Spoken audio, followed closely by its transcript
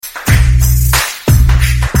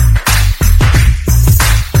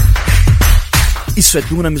Isso é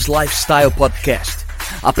Dunamis Lifestyle Podcast,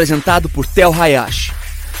 apresentado por Theo Hayashi.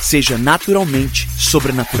 Seja naturalmente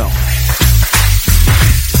sobrenatural.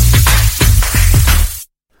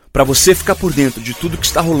 Para você ficar por dentro de tudo que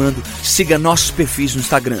está rolando, siga nossos perfis no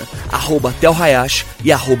Instagram, @TheoHayashi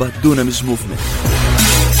e @Dunamis Movement.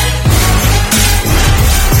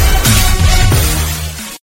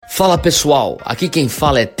 Fala pessoal, aqui quem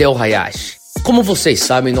fala é Theo Hayashi. Como vocês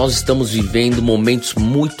sabem, nós estamos vivendo momentos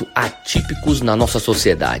muito atípicos na nossa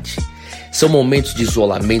sociedade. São momentos de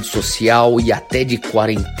isolamento social e até de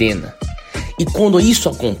quarentena. E quando isso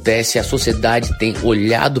acontece, a sociedade tem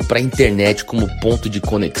olhado para a internet como ponto de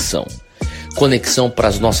conexão. Conexão para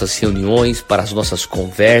as nossas reuniões, para as nossas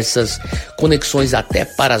conversas, conexões até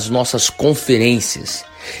para as nossas conferências.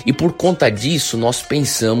 E por conta disso, nós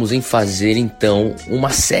pensamos em fazer então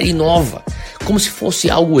uma série nova, como se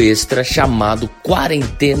fosse algo extra chamado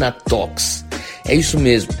Quarentena Talks. É isso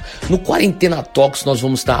mesmo. No Quarentena Talks nós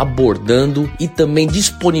vamos estar abordando e também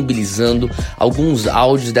disponibilizando alguns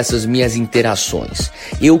áudios dessas minhas interações.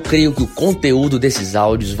 Eu creio que o conteúdo desses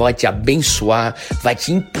áudios vai te abençoar, vai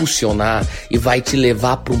te impulsionar e vai te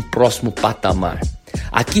levar para um próximo patamar.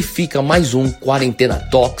 Aqui fica mais um Quarentena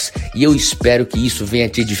Talks e eu espero que isso venha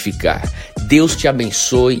te edificar. Deus te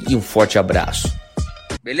abençoe e um forte abraço.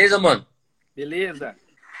 Beleza, mano? Beleza.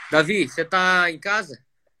 Davi, você tá em casa?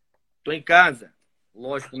 Tô em casa.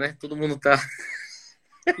 Lógico, né? Todo mundo tá.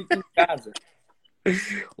 Fico em casa.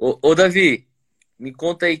 Ô, Davi, me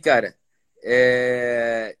conta aí, cara.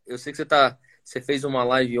 Eu sei que você fez uma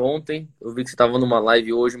live ontem. Eu vi que você tava numa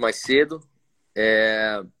live hoje mais cedo.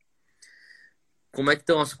 Como é que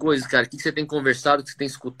estão as coisas, cara? O que você tem conversado, o que você tem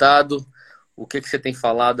escutado? O que você tem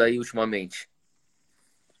falado aí ultimamente?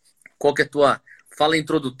 Qual que é a tua fala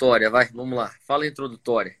introdutória? Vai, vamos lá. Fala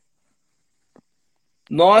introdutória.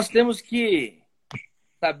 Nós temos que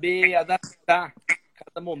saber adaptar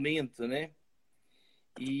cada momento, né?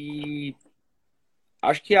 E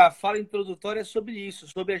acho que a fala introdutória é sobre isso,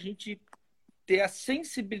 sobre a gente ter a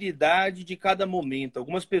sensibilidade de cada momento.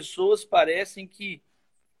 Algumas pessoas parecem que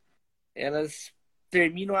elas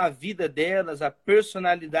terminam a vida delas, a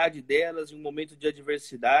personalidade delas em um momento de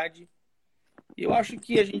adversidade. Eu acho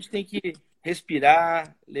que a gente tem que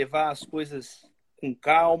respirar, levar as coisas com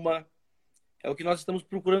calma. É o que nós estamos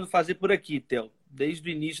procurando fazer por aqui, Theo. Desde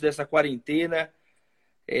o início dessa quarentena,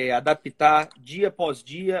 adaptar dia após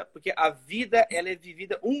dia, porque a vida ela é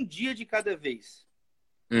vivida um dia de cada vez.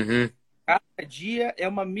 Uhum. Cada dia é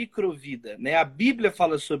uma microvida, né? A Bíblia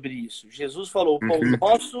fala sobre isso. Jesus falou, o pão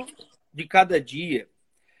nosso de cada dia.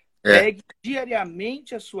 Pegue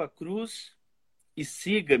diariamente a sua cruz e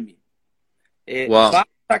siga-me.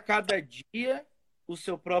 Bata cada dia o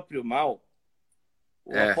seu próprio mal.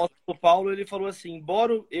 O apóstolo Paulo ele falou assim,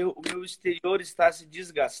 embora o meu exterior está se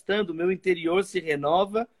desgastando, o meu interior se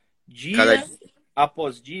renova dia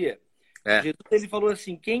após dia. Jesus ele falou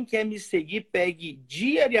assim, quem quer me seguir, pegue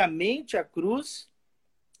diariamente a cruz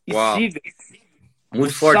e siga.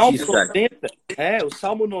 Muito forte isso, cara. O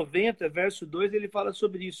Salmo 90, verso 2, ele fala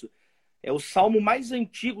sobre isso. É o salmo mais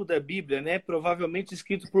antigo da Bíblia, né? Provavelmente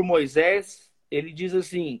escrito por Moisés. Ele diz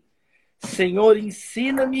assim, Senhor,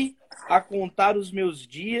 ensina-me a contar os meus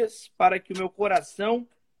dias para que o meu coração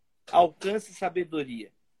alcance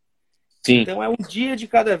sabedoria. Sim. Então é um dia de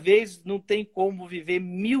cada vez, não tem como viver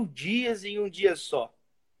 1000 dias em um dia só.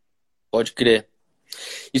 Pode crer.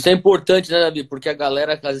 Isso é importante, né, Davi? Porque a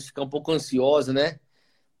galera às vezes fica um pouco ansiosa, né?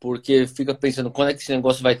 Porque fica pensando quando é que esse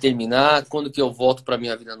negócio vai terminar, quando que eu volto para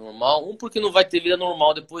minha vida normal. Porque não vai ter vida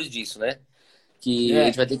normal depois disso, né? Que a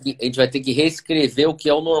gente vai ter que reescrever o que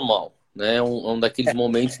é o normal, né? Um daqueles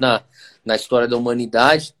momentos na história da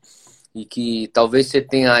humanidade e que talvez você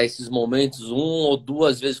tenha esses momentos 1 ou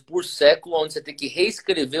 2 vezes por século onde você tem que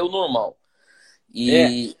reescrever o normal.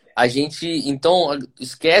 E a gente, então,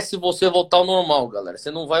 esquece você voltar ao normal, galera.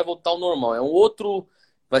 Você não vai voltar ao normal.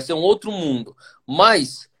 Vai ser um outro mundo.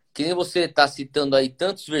 Mas, que nem você está citando aí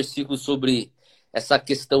tantos versículos sobre essa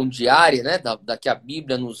questão diária, né? Da que a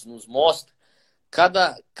Bíblia nos mostra.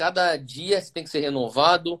 Cada dia você tem que ser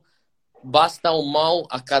renovado. Basta o mal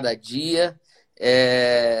a cada dia.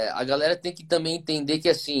 A galera tem que também entender que,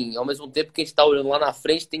 assim, ao mesmo tempo que a gente está olhando lá na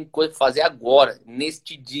frente, tem coisa para fazer agora,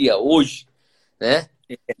 neste dia, hoje, né?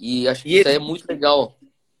 E acho que isso aí é muito legal.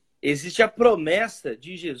 Existe a promessa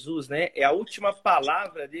de Jesus, né? É a última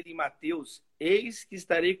palavra dele em Mateus. Eis que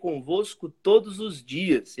estarei convosco todos os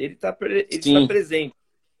dias. Ele está presente.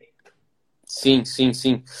 Sim.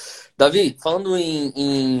 Davi, falando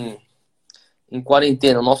em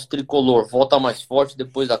quarentena, o nosso tricolor volta mais forte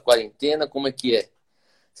depois da quarentena, como é que é?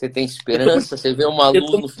 Você tem esperança? Você vê uma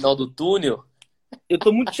luz no final do túnel? Eu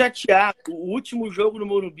tô muito chateado. O último jogo no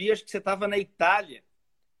Morumbi, acho que você tava na Itália.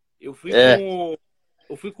 Eu fui É, com,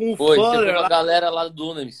 eu fui com o você foi Fuller com a lá. galera lá do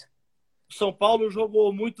Dunamis. O São Paulo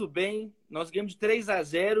jogou muito bem. Nós ganhamos de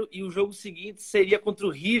 3-0 e o jogo seguinte seria contra o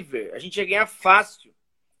River. A gente ia ganhar fácil.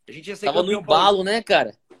 A gente ia ser Tava no campeão paulista. embalo, né,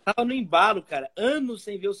 cara? Tava no embalo, cara. Anos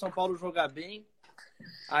sem ver o São Paulo jogar bem.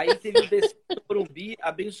 Aí teve o descer do Morumbi,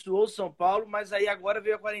 abençoou o São Paulo, mas aí agora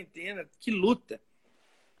veio a quarentena. Que luta.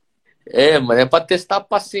 É, mano, é pra testar a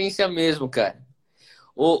paciência mesmo, cara.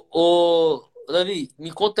 Davi,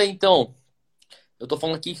 me conta aí, então. Eu tô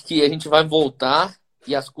falando aqui que a gente vai voltar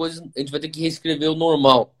e as coisas, a gente vai ter que reescrever o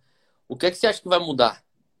normal. O que é que você acha que vai mudar?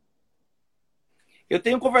 Eu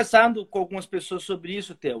tenho conversado com algumas pessoas sobre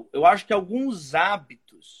isso, Theo. Eu acho que alguns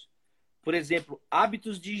hábitos, por exemplo,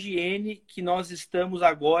 hábitos de higiene que nós estamos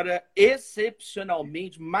agora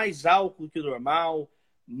excepcionalmente mais álcool que o normal,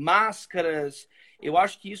 máscaras, eu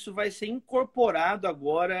acho que isso vai ser incorporado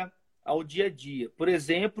agora ao dia a dia. Por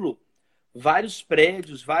exemplo, vários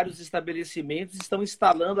prédios, vários estabelecimentos estão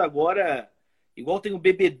instalando agora, igual tem o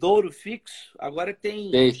bebedouro fixo, agora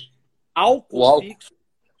tem Sei. álcool O álcool. fixo.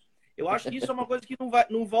 Eu acho que isso é uma coisa que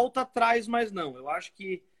não volta atrás mais, não. Eu acho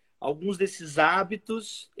que alguns desses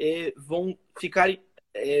hábitos vão ficar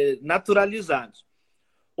naturalizados.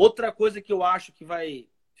 Outra coisa que eu acho que vai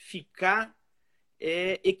ficar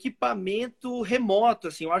é equipamento remoto.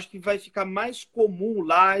 Assim, eu acho que vai ficar mais comum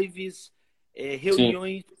lives, Sim,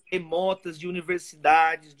 reuniões remotas de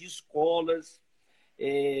universidades, de escolas.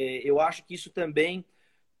 Eu acho que isso também,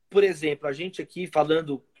 por exemplo, a gente aqui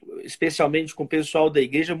falando especialmente com o pessoal da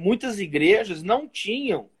igreja, muitas igrejas não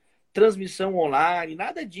tinham transmissão online,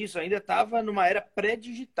 nada disso, ainda estava numa era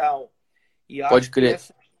pré-digital. E pode acho que crer.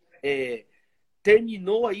 essa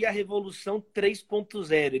terminou aí a revolução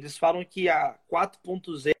 3.0. Eles falam que a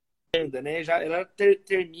 4.0 ainda, né? Já ela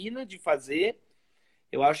termina de fazer.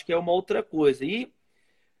 Eu acho que é uma outra coisa. E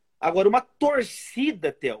agora uma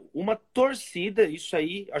torcida, Theo, uma torcida, isso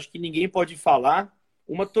aí, acho que ninguém pode falar.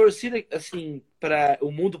 Uma torcida assim para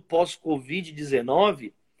o mundo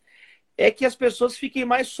pós-Covid-19 é que as pessoas fiquem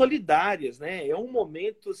mais solidárias, né? É um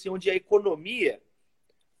momento assim onde a economia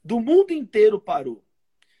do mundo inteiro parou.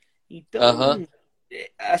 Aham, Então,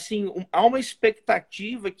 assim, há uma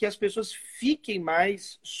expectativa que as pessoas fiquem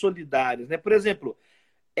mais solidárias, né? Por exemplo,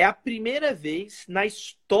 é a primeira vez na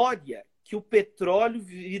história que o petróleo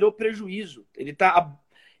virou prejuízo. Ele está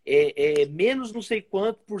menos não sei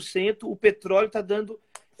quanto por cento, o petróleo está dando.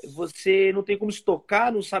 Você não tem como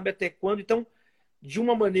estocar, não sabe até quando. Então, de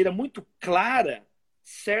uma maneira muito clara,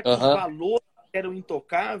 certos aham. valores que eram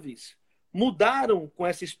intocáveis mudaram com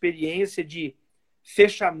essa experiência de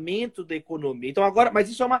fechamento da economia. Então agora, mas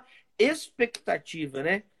isso é uma expectativa,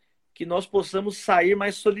 né? Que nós possamos sair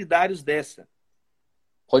mais solidários dessa.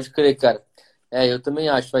 Pode crer, cara. É, eu também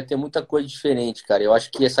acho, vai ter muita coisa diferente, cara. Eu acho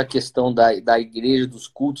que essa questão da igreja, dos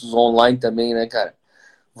cultos online também, né, cara,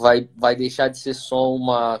 vai deixar de ser só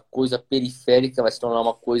uma coisa periférica, vai se tornar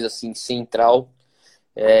uma coisa assim central.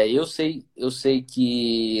 É, eu sei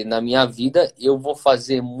que na minha vida eu vou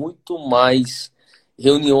fazer muito mais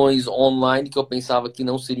reuniões online que eu pensava que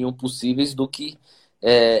não seriam possíveis do que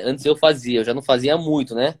antes eu fazia. Eu já não fazia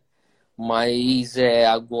muito, né? Mas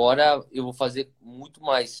agora eu vou fazer muito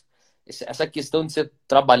mais. Essa questão de você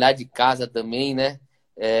trabalhar de casa também, né?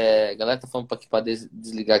 A galera tá falando aqui para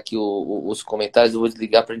desligar aqui os comentários, eu vou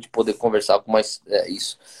desligar para a gente poder conversar com mais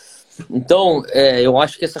isso. Então, eu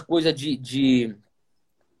acho que essa coisa de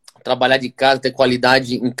trabalhar de casa, ter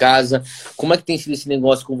qualidade em casa, como é que tem sido esse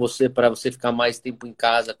negócio com você para você ficar mais tempo em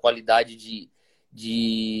casa, qualidade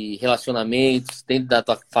de relacionamentos dentro da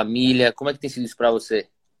tua família, como é que tem sido isso para você?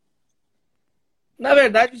 Na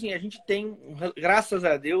verdade, sim, a gente tem, graças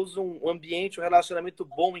a Deus, um ambiente, um relacionamento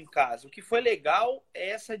bom em casa. O que foi legal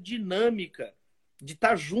é essa dinâmica de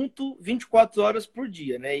estar junto 24 horas por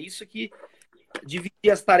dia, né? Isso que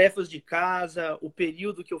dividir as tarefas de casa, o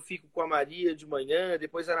período que eu fico com a Maria de manhã,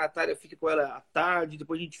 depois a Natália fica com ela à tarde,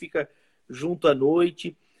 depois a gente fica junto à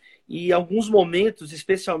noite. E alguns momentos,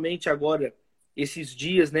 especialmente agora, esses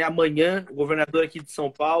dias, né? Amanhã, o governador aqui de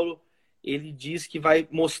São Paulo, ele diz que vai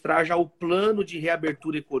mostrar já o plano de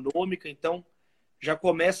reabertura econômica, então já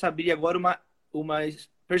começa a abrir agora uma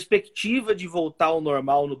perspectiva de voltar ao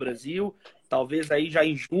normal no Brasil, talvez aí já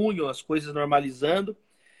em junho as coisas normalizando.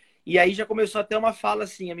 E aí já começou até uma fala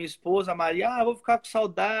assim, a minha esposa, a Maria, vou ficar com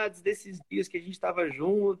saudades desses dias que a gente estava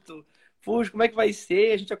junto. Puxa, como é que vai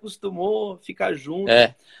ser? A gente acostumou a ficar junto.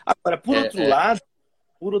 É, Agora, é, é.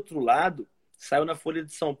 por outro lado, saiu na Folha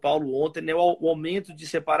de São Paulo ontem, né, o aumento de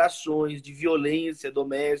separações, de violência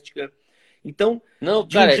doméstica. Então, Não,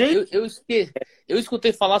 de um cara, jeito, eu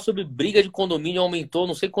escutei falar sobre briga de condomínio, aumentou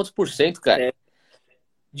não sei quantos por cento, cara. é,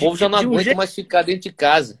 O povo já não de um aguenta jeito, mais ficar dentro de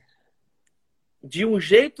casa. de um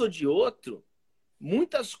jeito ou de outro,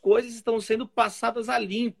 muitas coisas estão sendo passadas a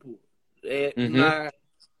limpo Uhum. na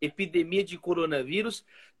epidemia de coronavírus,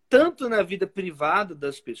 tanto na vida privada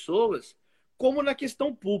das pessoas, como na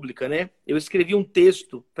questão pública, né? Eu escrevi um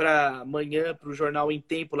texto para amanhã para o jornal Em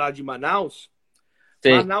Tempo lá de Manaus.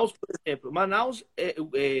 Sei. Manaus, por exemplo, Manaus é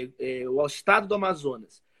o estado do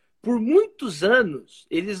Amazonas. Por muitos anos,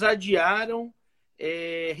 eles adiaram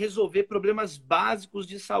resolver problemas básicos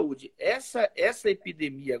de saúde. Essa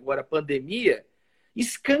epidemia, agora a pandemia,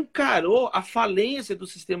 escancarou a falência do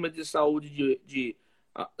sistema de saúde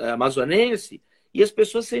amazonense e as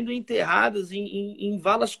pessoas sendo enterradas em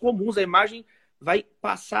valas comuns. A imagem vai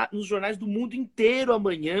passar nos jornais do mundo inteiro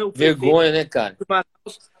amanhã. O prefeito Vergonha, né, cara? de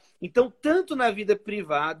Manaus. Então, tanto na vida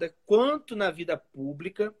privada quanto na vida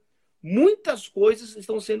pública, muitas coisas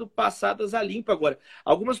estão sendo passadas a limpo agora.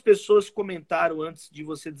 Algumas pessoas comentaram antes de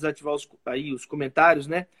você desativar os comentários,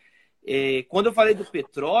 né? Quando eu falei do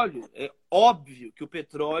petróleo, é óbvio que o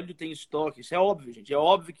petróleo tem estoque. Isso é óbvio, gente. É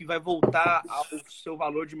óbvio que vai voltar ao seu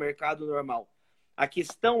valor de mercado normal. A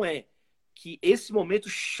questão é que esse momento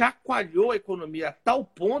chacoalhou a economia a tal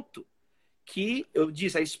ponto que, eu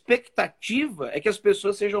disse, a expectativa é que as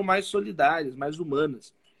pessoas sejam mais solidárias, mais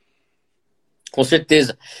humanas. Com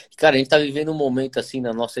certeza. Cara, a gente tá vivendo um momento, assim,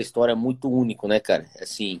 na nossa história muito único, né, cara?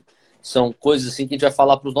 Assim, são coisas, assim, que a gente vai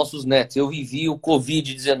falar pros nossos netos. Eu vivi o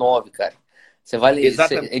Covid-19, cara. Você vai ler, a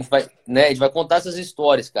Exatamente. gente vai, né, a gente vai contar essas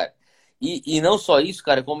histórias, cara. E não só isso,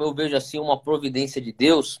 cara, como eu vejo, assim, uma providência de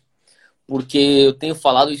Deus, porque eu tenho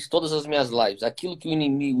falado isso em todas as minhas lives. Aquilo que o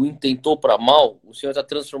inimigo intentou para mal, o Senhor está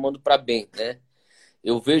transformando para bem, né?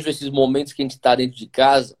 Eu vejo esses momentos que a gente está dentro de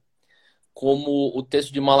casa como o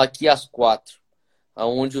texto de Malaquias 4,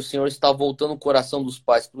 onde o Senhor está voltando o coração dos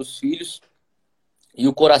pais para os filhos e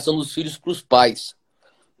o coração dos filhos para os pais,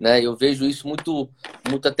 né? Eu vejo isso muito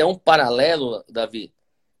até um paralelo, Davi.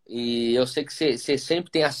 E eu sei que você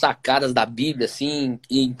sempre tem as sacadas da Bíblia, assim,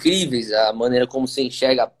 incríveis, a maneira como você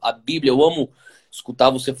enxerga a Bíblia. Eu amo escutar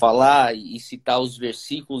você falar e citar os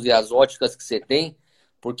versículos e as óticas que você tem,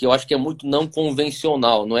 porque eu acho que é muito não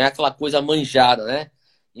convencional, não é aquela coisa manjada, né?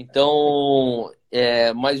 Então,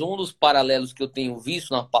 mas um dos paralelos que eu tenho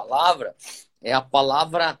visto na palavra é a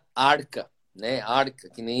palavra arca, né? Arca,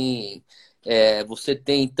 que nem você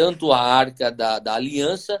tem tanto a arca da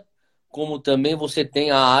aliança, como também você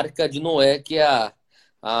tem a Arca de Noé, que é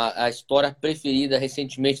a história preferida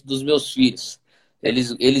recentemente dos meus filhos.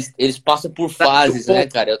 Eles passam por fases, né,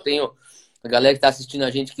 cara? Eu tenho a galera que está assistindo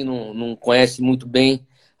a gente que não conhece muito bem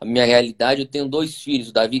a minha realidade. Eu tenho dois filhos.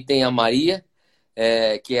 O Davi tem a Maria,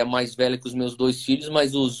 que é mais velha que os meus dois filhos,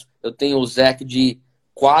 mas eu tenho o Zeca de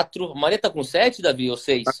 4. A Maria tá com 7, Davi, ou Tá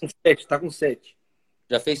 6? com sete, tá com sete.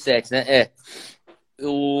 Já fez 7, né?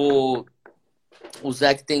 O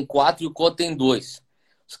Zeke tem 4 e o Cole tem 2.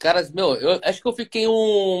 Os caras, meu, eu acho que eu fiquei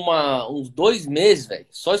uns 2 meses, velho,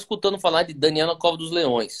 só escutando falar de Daniel na Cova dos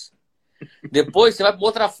Leões. Depois você vai para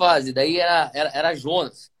outra fase, daí era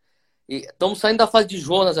Jonas. E estamos saindo da fase de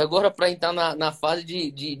Jonas agora para entrar na fase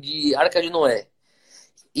de Arca de Noé.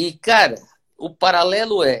 E, cara, o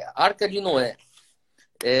paralelo é Arca de Noé.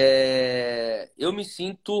 Eu me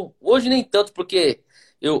sinto. Hoje nem tanto, porque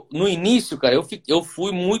no início, cara, eu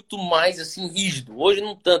fui muito mais assim, rígido. Hoje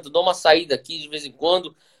não tanto, dou uma saída aqui de vez em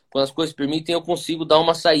quando as coisas permitem, eu consigo dar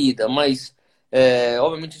uma saída. Mas,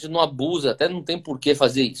 obviamente, a gente não abusa, até não tem por que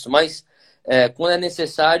fazer isso. Mas, quando é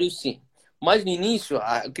necessário, sim. Mas no início,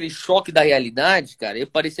 aquele choque da realidade, cara, eu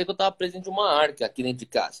parecia que eu estava preso dentro de uma arca aqui dentro de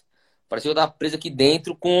casa. Parecia que eu estava preso aqui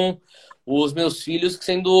dentro com os meus filhos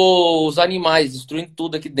sendo os animais, destruindo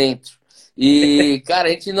tudo aqui dentro. E, cara,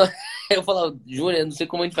 a gente não. Eu falava, Júnior, não sei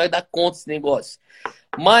como a gente vai dar conta desse negócio.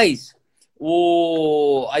 Mas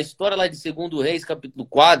a história lá de 2 Reis, capítulo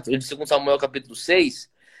 4, de 2 Samuel, capítulo 6,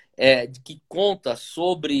 que conta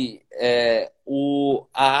sobre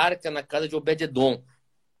a arca na casa de Obed-edom,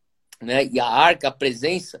 né? E a arca, a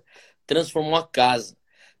presença, transformou a casa.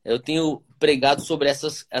 Eu tenho pregado sobre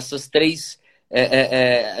essas três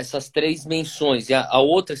menções. E a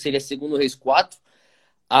outra seria 2 Reis 4,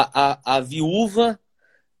 a viúva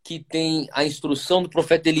que tem a instrução do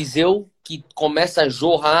profeta Eliseu, que começa a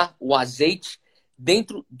jorrar o azeite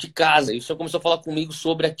dentro de casa. E o Senhor começou a falar comigo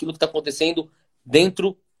sobre aquilo que está acontecendo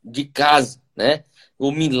dentro de casa, né?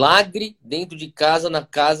 O milagre dentro de casa, na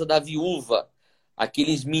casa da viúva.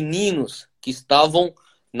 Aqueles meninos que estavam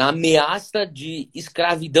na ameaça de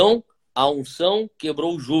escravidão, a unção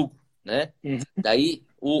quebrou o jugo, né? Uhum. Daí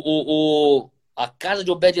a casa de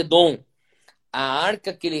Obed-edom, a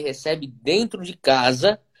arca que ele recebe dentro de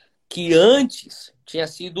casa, que antes tinha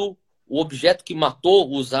sido o objeto que matou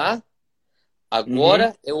Uzá, Uhum,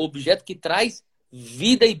 agora é o objeto que traz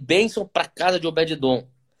vida e bênção para a casa de Obed-edom.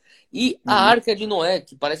 E a uhum. arca de Noé,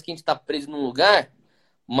 que parece que a gente está preso num lugar,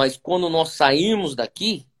 mas quando nós sairmos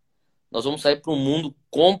daqui, nós vamos sair para um mundo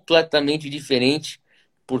completamente diferente,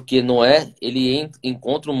 porque Noé, ele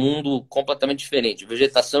encontra um mundo completamente diferente,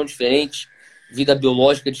 vegetação diferente, vida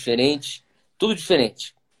biológica diferente, tudo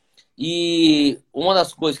diferente. E uma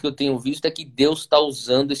das coisas que eu tenho visto é que Deus está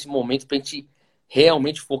usando esse momento para a gente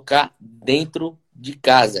realmente focar dentro de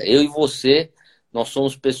casa. Eu e você, nós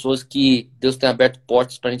somos pessoas que Deus tem aberto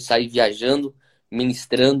portas para a gente sair viajando,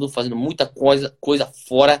 ministrando, fazendo muita coisa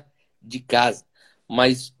fora de casa.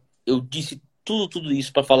 Mas eu disse tudo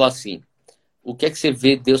isso para falar assim: o que é que você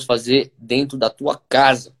vê Deus fazer dentro da tua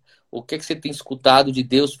casa? O que é que você tem escutado de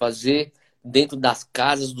Deus fazer dentro das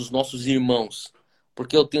casas dos nossos irmãos?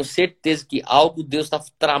 Porque eu tenho certeza que algo Deus está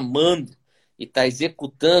tramando e está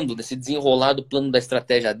executando nesse desenrolar do plano da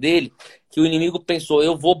estratégia dele, que o inimigo pensou,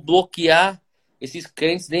 eu vou bloquear esses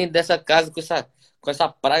crentes dentro dessa casa com essa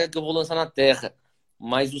praga que eu vou lançar na terra.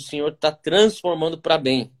 Mas o Senhor está transformando para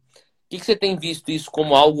bem. O que você tem visto isso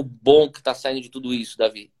como algo bom que está saindo de tudo isso,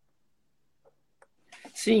 Davi?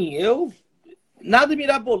 Sim, eu nada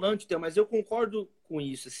mirabolante, Theo, mas eu concordo com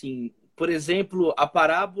isso. Assim, por exemplo, a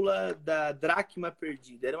parábola da dracma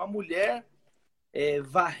perdida. Era uma mulher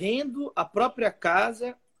varrendo a própria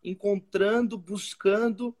casa, encontrando,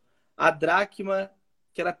 buscando a dracma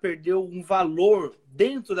que ela perdeu um valor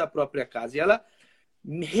dentro da própria casa. E ela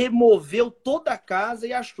removeu toda a casa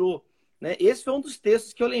e achou. Né? Esse foi um dos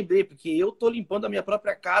textos que eu lembrei, porque eu estou limpando a minha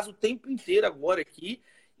própria casa o tempo inteiro agora aqui,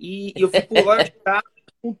 e eu fico agora de casa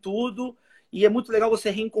com tudo, e é muito legal você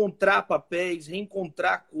reencontrar papéis,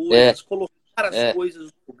 reencontrar É, coisas, colocar as é, coisas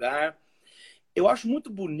no lugar. Eu acho muito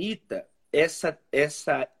bonita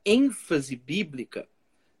essa ênfase bíblica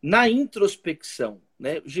na introspecção.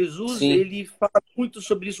 Né? Jesus sim, ele fala muito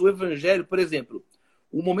sobre isso. O Evangelho, por exemplo,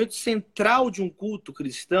 o momento central de um culto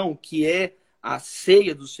cristão, que é a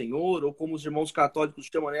ceia do Senhor, ou como os irmãos católicos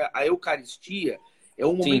chamam, né, a Eucaristia, é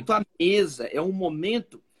um sim, momento à mesa, é um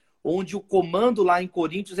momento onde o comando lá em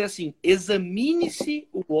Coríntios é assim: examine-se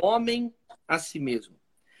o homem a si mesmo.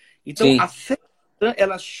 Então, a sim. fé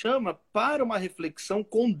ela chama para uma reflexão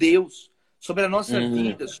com Deus sobre a nossa Uhum,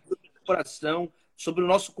 vida, sobre o coração, sobre o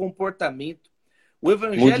nosso comportamento. O muito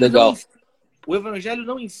evangelho não legal. ensina, o evangelho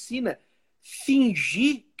não ensina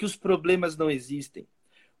fingir que os problemas não existem.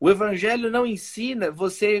 O evangelho não ensina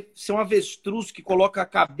você ser um avestruz que coloca a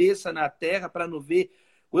cabeça na terra para não ver.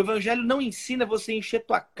 O evangelho não ensina você encher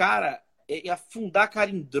tua cara e afundar a cara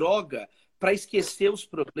em droga para esquecer os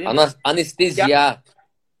problemas. Anestesiar.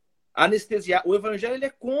 Anestesiar. O evangelho ele é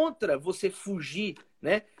contra você fugir,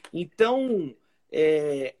 né? Então,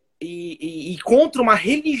 e contra uma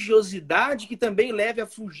religiosidade que também leve a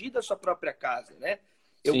fugir da sua própria casa, né?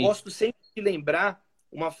 Eu Sim. gosto sempre de lembrar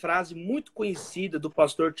uma frase muito conhecida do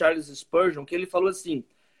pastor Charles Spurgeon, que ele falou assim: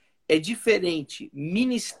 é diferente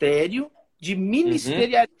ministério de Uhum.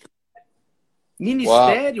 ministerialismo. Uau.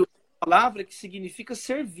 Ministério é uma palavra que significa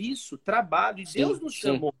serviço, trabalho, e Deus Sim, nos sim,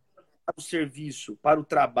 chamou para o serviço, para o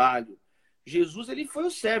trabalho. Jesus ele foi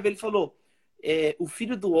o servo, ele falou: o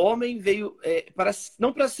filho do homem veio para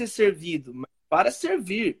não para ser servido, mas para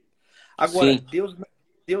servir. Agora, sim,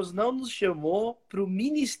 Deus não nos chamou para o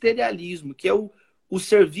ministerialismo, que é o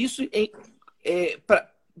serviço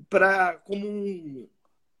para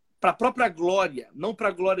a própria glória, não para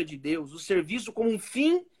a glória de Deus, o serviço como um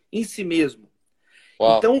fim em si mesmo.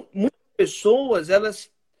 uau. Então, muitas pessoas,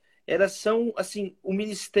 elas são, assim, o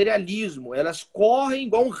ministerialismo. Elas correm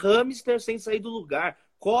igual um hamster sem sair do lugar.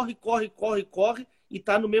 Corre, corre, corre, corre e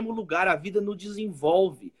está no mesmo lugar. A vida não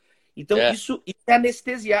desenvolve. Então, É, isso é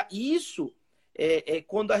anestesiar. Isso é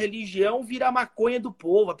quando a religião vira a maconha do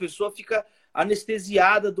povo. A pessoa fica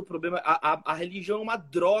anestesiada do problema. A religião é uma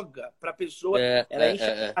droga para a pessoa. Ela enche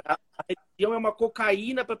é. a religião é uma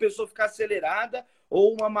cocaína para a pessoa ficar acelerada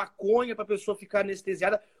ou uma maconha para a pessoa ficar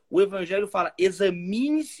anestesiada. O evangelho fala: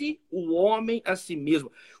 examine-se o homem a si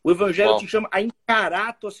mesmo. O evangelho Uau. te chama a encarar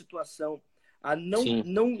a tua situação, a Sim,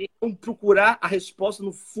 não procurar a resposta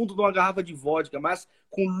no fundo de uma garrafa de vodka, mas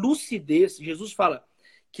com lucidez. Jesus fala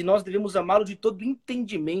que nós devemos amá-lo de todo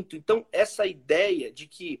entendimento. Então, essa ideia de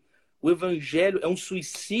que o evangelho é um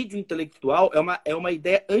suicídio intelectual é uma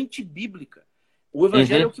ideia antibíblica. O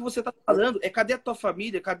evangelho é uhum, o que você está falando. Cadê a tua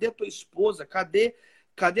família? Cadê a tua esposa? Cadê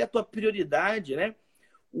a tua prioridade, né?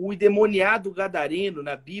 O endemoniado gadareno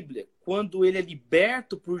na Bíblia, quando ele é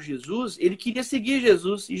liberto por Jesus, ele queria seguir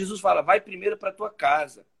Jesus. E Jesus fala: vai primeiro para tua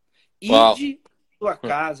casa. uau. Ide tua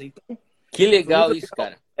casa. Então, Que foi muito legal isso,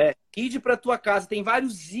 legal. cara. Ide para tua casa. Tem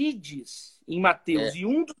vários ides em Mateus. É, E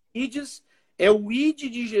um dos ides é o ide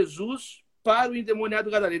de Jesus para o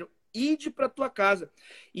endemoniado gadareno. Ide para tua casa.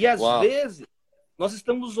 E às uau. vezes, nós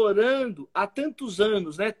estamos orando há tantos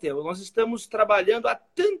anos, né, Theo? Nós estamos trabalhando há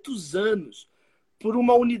tantos anos por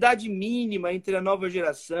uma unidade mínima entre a nova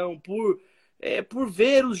geração, por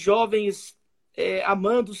ver os jovens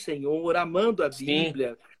amando o Senhor, amando a Sim.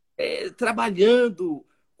 Bíblia, trabalhando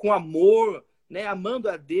com amor, né, amando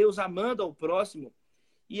a Deus, amando ao próximo.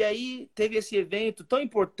 E aí teve esse evento tão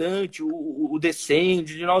importante, o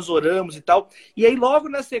Descende, de nós oramos e tal. E aí logo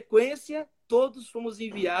na sequência, todos fomos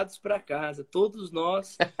enviados para casa, todos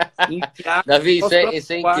nós enviados Davi, aos próprios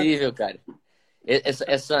isso é quartos. incrível, cara.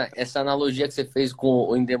 Essa analogia que você fez com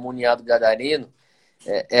o endemoniado gadareno,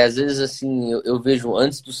 às vezes assim, eu vejo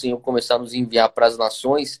antes do Senhor começar a nos enviar para as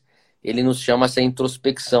nações, ele nos chama essa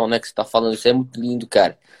introspecção, né? Que você está falando, isso é muito lindo,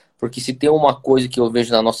 cara. Porque se tem uma coisa que eu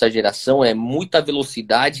vejo na nossa geração é muita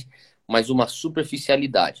velocidade, mas uma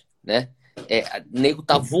superficialidade, né? O nego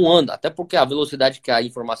tá voando, até porque a velocidade que a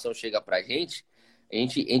informação chega pra gente, a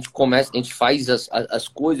gente começa, a gente faz as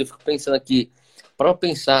coisas, eu fico pensando aqui, para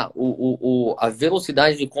pensar a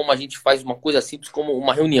velocidade de como a gente faz uma coisa simples como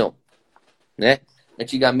uma reunião, né?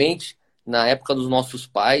 Antigamente, na época dos nossos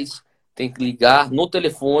pais, tem que ligar no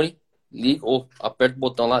telefone, liga, ou aperta o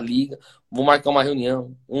botão lá, liga, vou marcar uma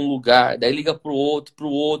reunião, um lugar, daí liga pro outro, pro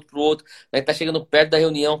outro, pro outro, daí tá chegando perto da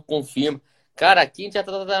reunião, confirma. Cara, aqui a gente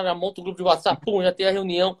já monta o grupo de WhatsApp, pum, já tem a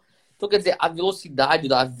reunião. Então, quer dizer, a velocidade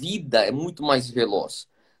da vida é muito mais veloz,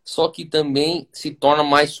 só que também se torna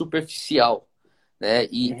mais superficial, né?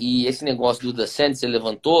 E esse negócio do Descent você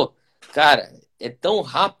levantou, cara, é tão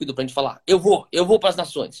rápido pra gente falar, eu vou para as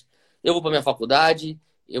nações, eu vou para minha faculdade,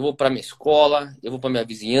 eu vou para minha escola, eu vou para minha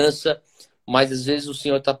vizinhança, mas às vezes o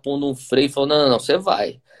senhor tá pondo um freio e falando, não, não, não, você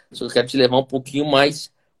vai. Só que eu quero te levar um pouquinho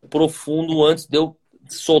mais profundo antes de eu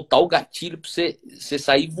soltar o gatilho para você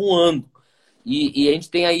sair voando. E a gente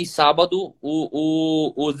tem aí sábado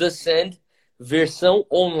o The Sand, versão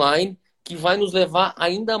online, que vai nos levar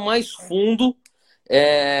ainda mais fundo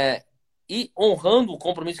e honrando o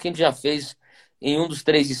compromisso que a gente já fez em um dos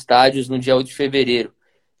 3 estádios no dia 8 de fevereiro.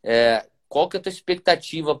 Qual que é a tua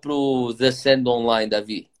expectativa para o The Sand Online,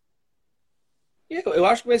 Davi? Eu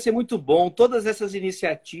acho que vai ser muito bom. Todas essas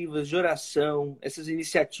iniciativas de oração, essas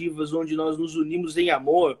iniciativas onde nós nos unimos em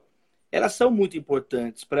amor, elas são muito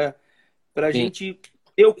importantes para a Sim. gente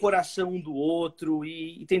ter o coração um do outro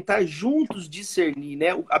e tentar juntos discernir, né?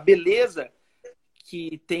 A beleza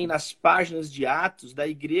que tem nas páginas de Atos da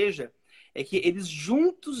igreja é que eles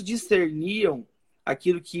juntos discerniam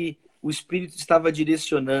aquilo que o Espírito estava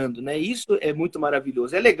direcionando, né? Isso é muito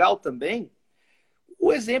maravilhoso. É legal também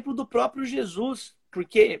o exemplo do próprio Jesus,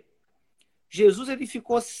 porque Jesus ele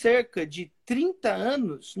ficou cerca de 30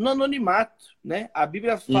 anos no anonimato, né? A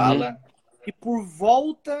Bíblia Uhum. fala que por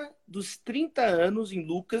volta dos 30 anos, em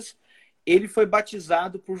Lucas, ele foi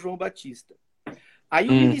batizado por João Batista. Aí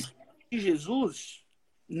o Hum. ministério de Jesus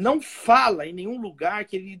não fala em nenhum lugar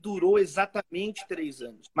que ele durou exatamente 3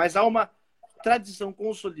 anos, mas há uma tradição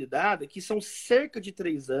consolidada que são cerca de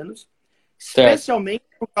 3 anos, Certo. especialmente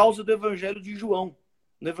por causa do Evangelho de João.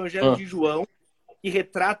 No Evangelho Ah, de João, que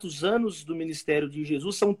retrata os anos do ministério de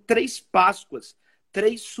Jesus, são 3 Páscoas,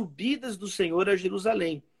 3 subidas do Senhor a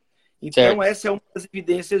Jerusalém. Então, certo, essa é uma das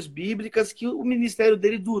evidências bíblicas que o ministério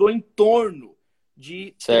dele durou em torno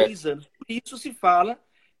de certo. 3 anos. Por isso se fala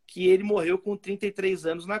que ele morreu com 33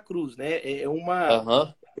 anos na cruz, né? É uma Aham.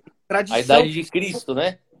 A tradição. idade de Cristo,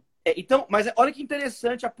 né? Então, mas olha que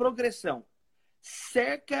interessante a progressão.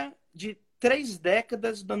 Cerca de 3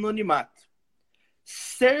 décadas do anonimato.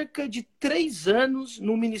 Cerca de 3 anos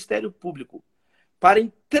no Ministério Público. Para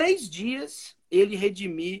em 3 dias ele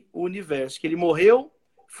redimir o universo. Que ele morreu,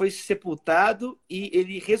 foi sepultado e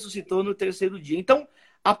ele ressuscitou no 3º dia. Então,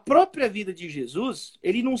 a própria vida de Jesus,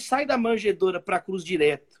 ele não sai da manjedoura para a cruz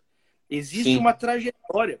direto. Existe Sim. uma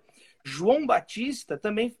trajetória. João Batista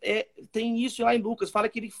também tem isso lá em Lucas. Fala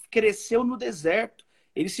que ele cresceu no deserto.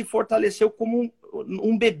 Ele se fortaleceu como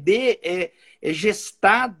um bebê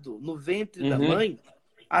gestado no ventre da Uhum. mãe.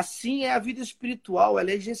 Assim é a vida espiritual.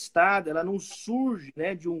 Ela é gestada, ela não surge,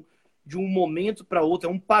 né, de um momento para outro.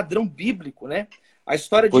 É um padrão bíblico, né? A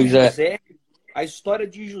história de Pois é.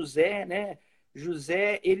 José, né?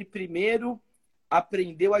 José, ele primeiro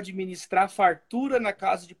aprendeu a administrar fartura na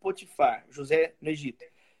casa de Potifar, José no Egito.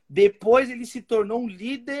 Depois ele se tornou um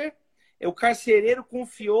líder, o carcereiro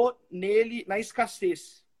confiou nele na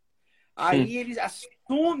escassez. Aí ele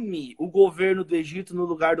assume o governo do Egito no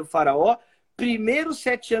lugar do faraó, primeiro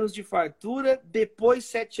 7 anos de fartura, depois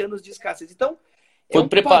 7 anos de escassez. Então, É Foi um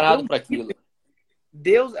preparado padrão. para aquilo.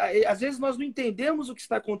 Deus, às vezes nós não entendemos o que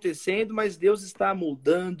está acontecendo, mas Deus está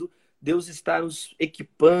moldando, Deus está nos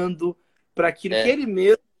equipando para aquilo que É. Ele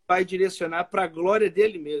mesmo vai direcionar para a glória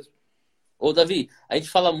dele mesmo. Ô, Davi, a gente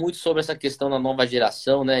fala muito sobre essa questão da nova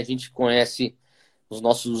geração, né? A gente conhece os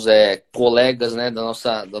nossos colegas, né?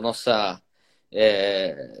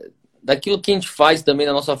 Daquilo que a gente faz também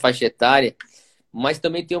na nossa faixa etária. Mas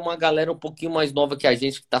também tem uma galera um pouquinho mais nova que a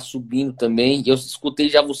gente que está subindo também. E eu escutei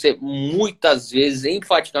já você muitas vezes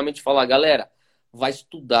enfaticamente falar, galera, vai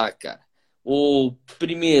estudar, cara. O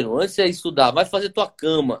primeiro, antes de estudar, vai fazer tua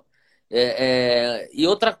cama. E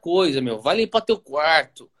outra coisa, meu, vai limpar teu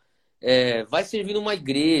quarto. Vai servir numa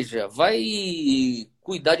igreja, vai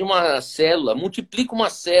cuidar de uma célula, multiplica uma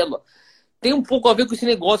célula. Tem um pouco a ver com esse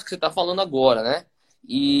negócio que você está falando agora, né?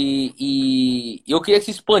 E eu queria que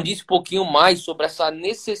você expandisse um pouquinho mais sobre essa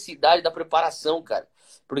necessidade da preparação, cara.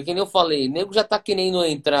 Porque, como eu falei, o nego já tá querendo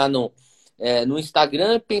entrar no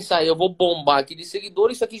Instagram e pensar, eu vou bombar aqui de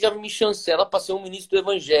seguidores, isso aqui já me chancela para ser um ministro do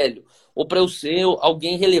evangelho, ou para eu ser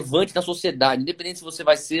alguém relevante na sociedade, independente se você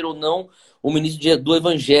vai ser ou não o ministro do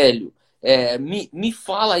evangelho. Me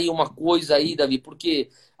fala aí uma coisa aí, Davi, porque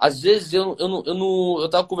às vezes eu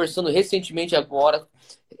tava conversando recentemente agora,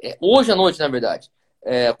 hoje à noite, na verdade,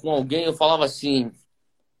 com alguém, eu falava assim,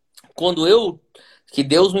 que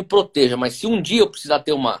Deus me proteja, mas se um dia eu precisar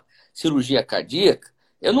ter uma cirurgia cardíaca,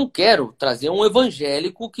 eu não quero trazer um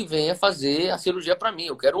evangélico que venha fazer a cirurgia para mim,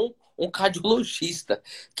 eu quero um cardiologista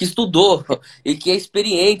que estudou e que é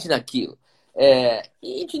experiente naquilo.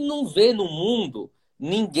 E a gente não vê no mundo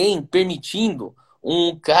ninguém permitindo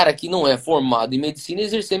um cara que não é formado em medicina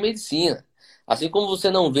exercer medicina. Assim como você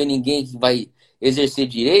não vê ninguém que vai exercer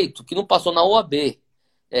direito que não passou na OAB.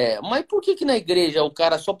 Mas por que na igreja o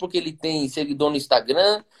cara, só porque ele tem seguidor no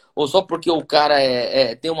Instagram, ou só porque o cara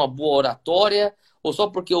tem uma boa oratória, ou só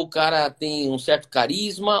porque o cara tem um certo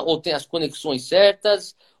carisma, ou tem as conexões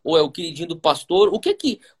certas, ou é o queridinho do pastor,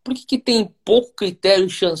 por que tem pouco critério e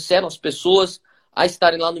chancela as pessoas a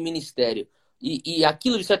estarem lá no ministério? E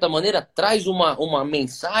aquilo, de certa maneira, traz uma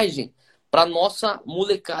mensagem para nossa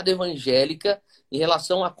molecada evangélica em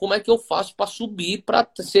relação a como é que eu faço para subir, para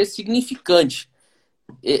ser significante.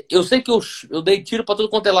 Eu sei que eu dei tiro para todo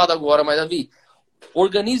quanto é lado agora, mas, Davi,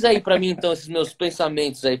 organiza aí para mim, então, esses meus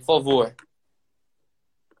pensamentos aí, por favor.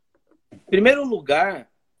 Em primeiro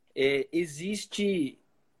lugar, existe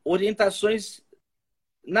orientações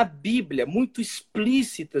na Bíblia muito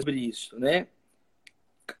explícitas sobre isso, né?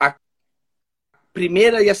 A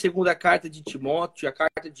primeira e a segunda carta de Timóteo, a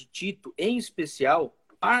carta de Tito, em especial,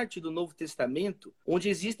 parte do Novo Testamento, onde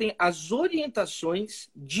existem as orientações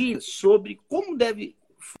sobre como deve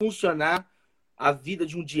funcionar a vida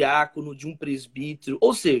de um diácono, de um presbítero,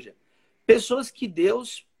 ou seja, pessoas que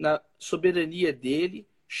Deus, na soberania dele,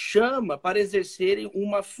 chama para exercerem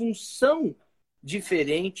uma função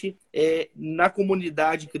diferente na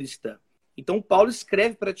comunidade cristã. Então, Paulo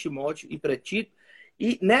escreve para Timóteo e para Tito,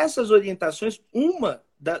 e nessas orientações,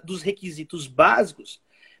 dos requisitos básicos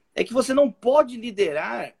é que você não pode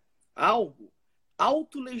liderar algo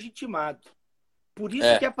autolegitimado. Por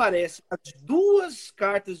isso que aparece as duas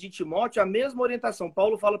cartas de Timóteo, a mesma orientação.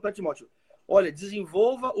 Paulo fala para Timóteo, olha,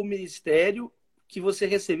 desenvolva o ministério que você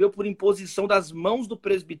recebeu por imposição das mãos do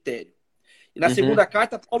presbitério. E na segunda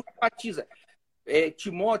carta, Paulo enfatiza,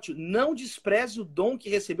 Timóteo, não despreze o dom que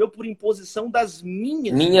recebeu por imposição das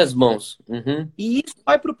minhas mãos. E isso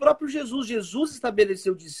vai para o próprio Jesus. Jesus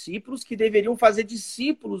estabeleceu discípulos que deveriam fazer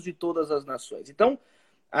discípulos de todas as nações. Então,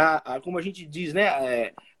 como a gente diz,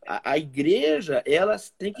 né, a igreja, ela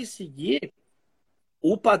tem que seguir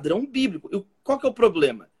o padrão bíblico. E qual que é o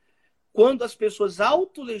problema? Quando as pessoas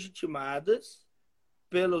autolegitimadas,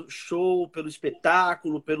 pelo show, pelo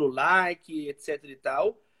espetáculo, pelo like, etc e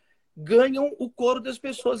tal, ganham o coro das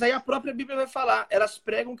pessoas. Aí a própria Bíblia vai falar. Elas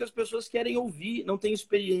pregam o que as pessoas querem ouvir, não têm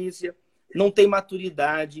experiência, não têm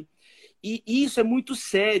maturidade. E isso é muito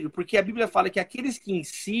sério, porque a Bíblia fala que aqueles que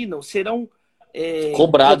ensinam serão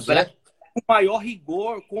Cobrados, né? com maior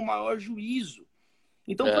rigor, com maior juízo.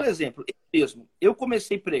 Então, por exemplo, eu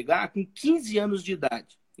comecei a pregar com 15 anos de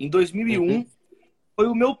idade. Em 2001, foi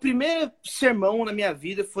o meu primeiro sermão na minha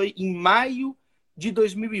vida, foi em maio de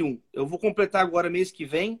 2001. Eu vou completar agora, mês que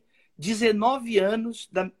vem, 19 anos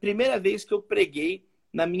da primeira vez que eu preguei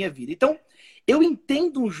na minha vida. Então, eu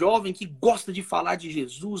entendo um jovem que gosta de falar de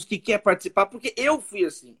Jesus, que quer participar, porque eu fui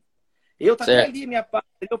assim. Eu tá até ali, minha parte,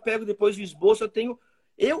 eu pego depois do esboço,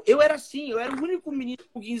 eu era assim, eu era o único menino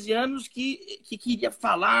com 15 anos que queria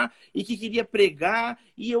falar e que queria pregar,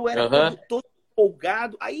 e eu era todo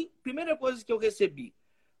empolgado. Aí, primeira coisa que eu recebi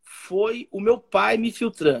foi o meu pai me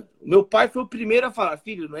filtrando. O meu pai foi o primeiro a falar: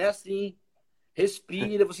 filho, não é assim.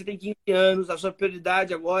 Respira, você tem 15 anos, a sua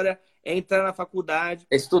prioridade agora é entrar na faculdade.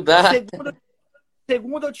 Estudar.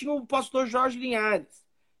 Segunda, eu tinha o pastor Jorge Linhares,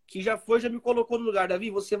 que já me colocou no lugar. Davi,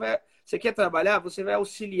 você quer trabalhar? Você vai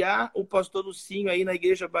auxiliar o pastor Lucinho aí na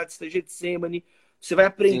Igreja Batista Getsemane, você vai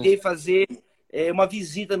aprender a fazer uma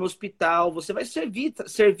visita no hospital, você vai servir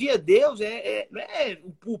a Deus, não é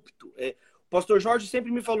o púlpito. O pastor Jorge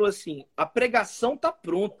sempre me falou assim: a pregação está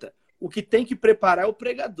pronta, o que tem que preparar é o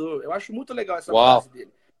pregador. Eu acho muito legal essa frase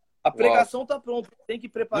dele. A pregação está pronta, tem que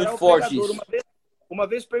preparar muito o pregador. Forte isso. Uma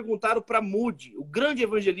vez perguntaram para Moody, o grande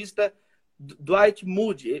evangelista Dwight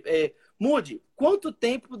Moody, Moody, quanto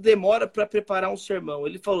tempo demora para preparar um sermão?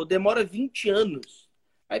 Ele falou: demora 20 anos.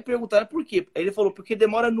 Aí perguntaram por quê? Aí ele falou: porque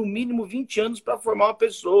demora no mínimo 20 anos para formar uma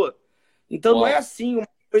pessoa. Então não é assim uma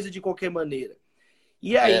coisa de qualquer maneira.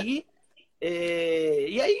 E aí,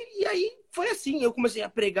 e aí foi assim, eu comecei a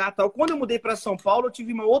pregar tal. Quando eu mudei para São Paulo, eu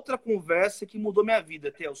tive uma outra conversa que mudou minha vida,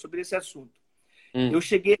 Theo, sobre esse assunto. Eu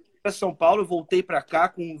cheguei para São Paulo, eu voltei para cá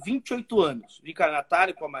com 28 anos. Vim com a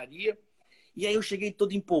Natália, com a Maria. E aí eu cheguei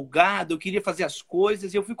todo empolgado, eu queria fazer as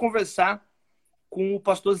coisas. E eu fui conversar com o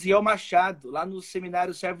pastor Ziel Machado, lá no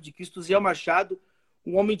Seminário Servo de Cristo. Ziel Machado,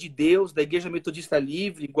 um homem de Deus, da Igreja Metodista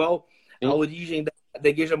Livre, igual a origem da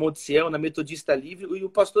Igreja Monte Sião, na Metodista Livre. E o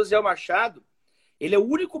pastor Ziel Machado, ele é o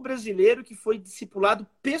único brasileiro que foi discipulado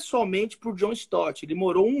pessoalmente por John Stott. Ele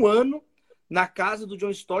morou 1 ano na casa do John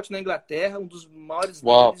Stott, na Inglaterra, um dos maiores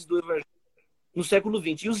líderes do evangelho no século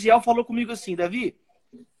XX. E o Ziel falou comigo assim: Davi,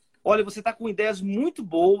 olha, você está com ideias muito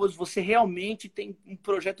boas, você realmente tem um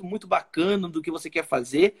projeto muito bacana do que você quer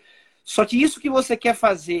fazer, só que isso que você quer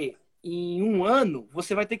fazer em 1 ano,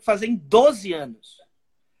 você vai ter que fazer em 12 anos.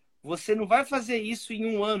 Você não vai fazer isso em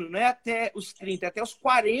 1 ano, não é até os 30, é até os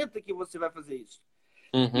 40 que você vai fazer isso.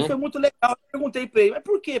 E foi muito legal. Eu perguntei para ele: mas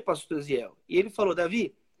por que, pastor Ziel? E ele falou: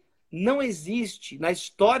 Davi, não existe na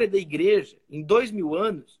história da igreja, em 2000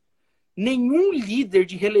 anos, nenhum líder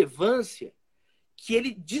de relevância que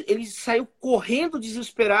ele saiu correndo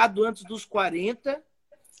desesperado antes dos 40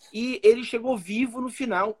 e ele chegou vivo no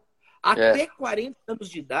final. Até 40 anos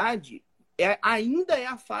de idade, ainda é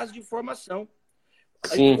a fase de formação.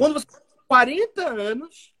 Sim. Quando você tem 40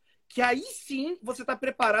 anos, que aí sim você está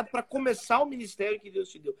preparado para começar o ministério que Deus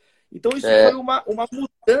te deu. Então isso foi uma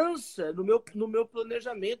mudança no meu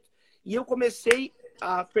planejamento. E eu comecei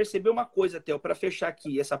a perceber uma coisa, Theo, para fechar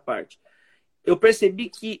aqui essa parte. Eu percebi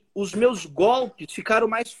que os meus golpes ficaram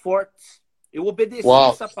mais fortes. Eu obedeci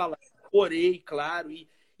essa palavra, orei, claro, e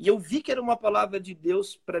eu vi que era uma palavra de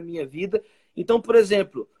Deus para minha vida. Então, por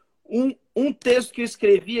exemplo, um texto que eu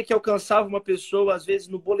escrevia que alcançava uma pessoa, às vezes,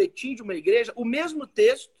 no boletim de uma igreja, o mesmo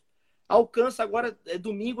texto alcança agora,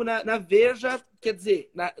 domingo, na Veja, quer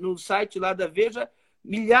dizer, no site lá da Veja,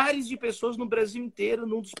 milhares de pessoas no Brasil inteiro,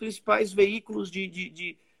 num dos principais veículos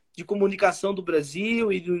de comunicação do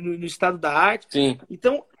Brasil e no estado da arte. Sim.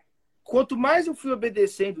 Então, quanto mais eu fui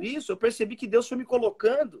obedecendo isso, eu percebi que Deus foi me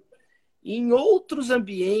colocando em outros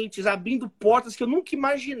ambientes, abrindo portas que eu nunca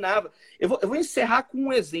imaginava. Eu vou encerrar com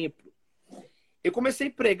um exemplo. Eu comecei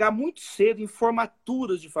a pregar muito cedo em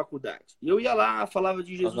formaturas de faculdade. Eu ia lá, falava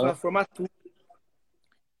de Jesus na formatura.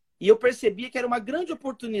 E eu percebia que era uma grande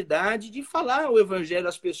oportunidade de falar o evangelho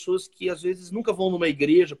às pessoas que às vezes nunca vão numa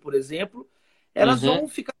igreja, por exemplo. Elas vão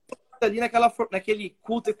ficar ali naquele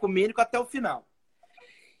culto ecumênico até o final.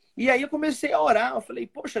 E aí eu comecei a orar. Eu falei: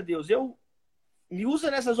 poxa, Deus, me usa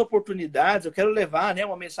nessas oportunidades. Eu quero levar, né,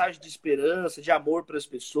 uma mensagem de esperança, de amor para as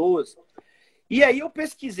pessoas. E aí eu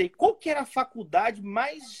pesquisei qual que era a faculdade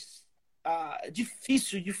mais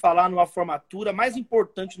difícil de falar numa formatura, mais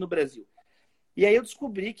importante no Brasil. E aí eu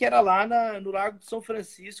descobri que era lá no Lago de São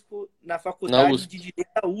Francisco, na Faculdade de Direito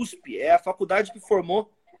da USP. É a faculdade que formou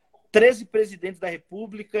 13 presidentes da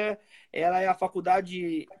República. Ela é a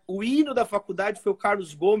faculdade... O hino da faculdade foi o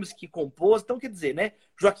Carlos Gomes que compôs. Então, quer dizer, né?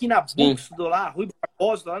 Joaquim Nabuco estudou lá, Rui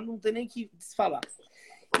Barbosa, lá não tem nem que desfalar.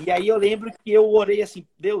 E aí eu lembro que eu orei assim: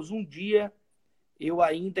 Deus, um dia eu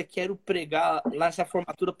ainda quero pregar lá nessa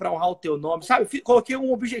formatura para honrar o teu nome. Sabe? Coloquei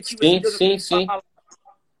um objetivo assim, Deus, falar.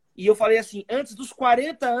 E eu falei assim: antes dos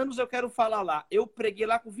 40 anos eu quero falar lá. Eu preguei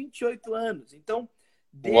lá com 28 anos. Então,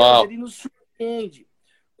 Deus, ele nos surpreende.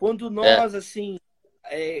 Quando nós, assim,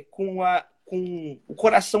 com o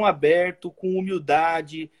coração aberto, com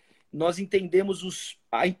humildade, nós entendemos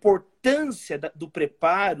a importância do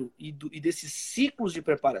preparo e desses ciclos de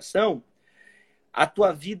preparação, a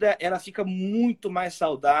tua vida ela fica muito mais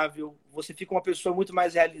saudável, você fica uma pessoa muito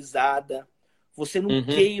mais realizada, você não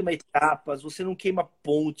queima etapas, você não queima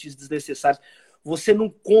pontes desnecessárias. você não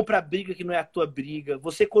compra a briga que não é a tua briga,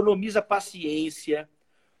 você economiza paciência,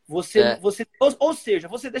 É. ou seja,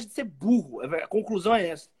 você deixa de ser burro. A conclusão é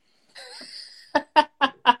essa.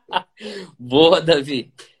 Boa,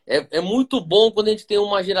 Davi. É muito bom quando a gente tem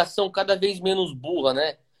uma geração cada vez menos burra,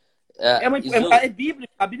 né? É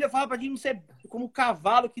bíblico. A Bíblia fala para a gente não ser como um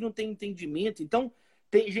cavalo que não tem entendimento. Então,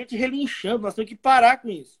 tem gente relinchando, nós temos que parar com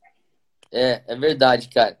isso. É verdade,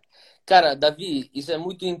 cara. Cara, Davi, isso é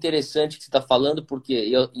muito interessante que você está falando,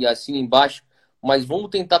 porque e assim embaixo, mas vamos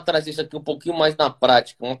tentar trazer isso aqui um pouquinho mais na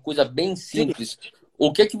prática, uma coisa bem Sim. simples.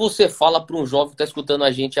 O que é que você fala para um jovem que está escutando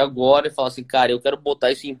a gente agora e fala assim, cara, eu quero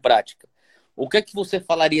botar isso em prática? O que é que você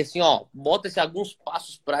falaria assim, ó, bota esses alguns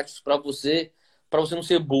passos práticos para você não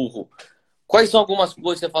ser burro. Quais são algumas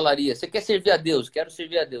coisas que você falaria? Você quer servir a Deus? Quero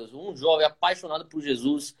servir a Deus. Um jovem apaixonado por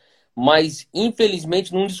Jesus, mas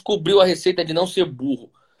infelizmente não descobriu a receita de não ser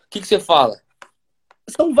burro. O que você fala?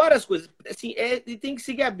 São várias coisas. Assim, ele tem que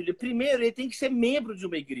seguir a Bíblia. Primeiro, ele tem que ser membro de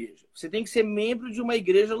uma igreja. Você tem que ser membro de uma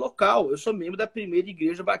igreja local. Eu sou membro da primeira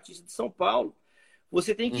igreja batista de São Paulo.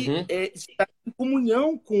 Você tem que Uhum. estar em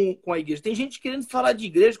comunhão com a igreja. Tem gente querendo falar de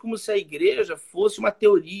igreja como se a igreja fosse uma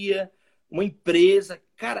teoria, uma empresa.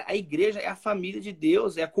 Cara, a igreja é a família de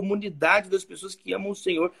Deus, é a comunidade das pessoas que amam o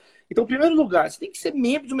Senhor. Então, em primeiro lugar, você tem que ser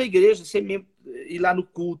membro de uma igreja, ser membro, ir lá no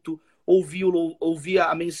culto, ouvir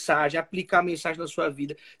a mensagem, aplicar a mensagem na sua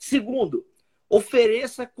vida. Segundo,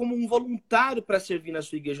 ofereça como um voluntário para servir na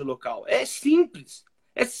sua igreja local. É simples.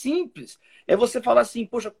 É simples. É você falar assim,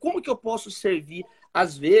 poxa, como que eu posso servir?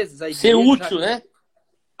 Às vezes a Ser igreja útil, né?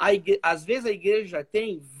 às vezes a igreja já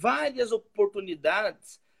tem várias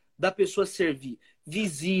oportunidades da pessoa servir.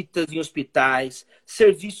 Visitas em hospitais,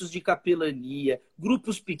 serviços de capelania,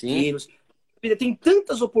 grupos Sim, pequenos. Tem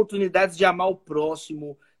tantas oportunidades de amar o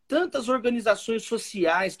próximo, tantas organizações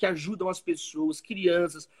sociais que ajudam as pessoas,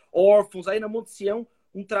 crianças, órfãos. Aí na Monte Sião,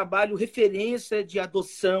 um trabalho referência de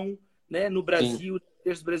adoção, né, no sim, Brasil,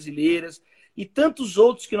 igrejas brasileiras, e tantos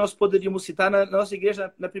outros que nós poderíamos citar. Na nossa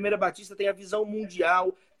igreja, na Primeira Batista, tem a Visão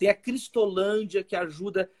Mundial, tem a Cristolândia, que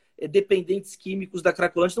ajuda dependentes químicos da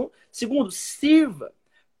Cracolândia. Então, segundo, sirva.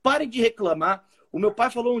 Pare de reclamar. O meu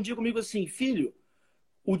pai falou um dia comigo assim, filho,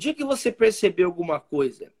 o dia que você perceber alguma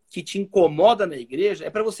coisa que te incomoda na igreja, é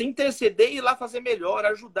para você interceder e ir lá fazer melhor,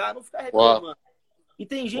 ajudar, não ficar uau, reclamando. E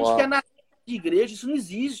tem gente que é uau, na de igreja, isso não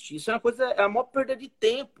existe. Isso é uma coisa, é a maior perda de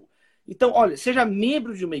tempo. Então, olha, seja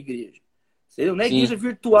membro de uma igreja. Entendeu? Não é igreja sim,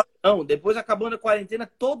 virtual, não. Depois, acabando a quarentena,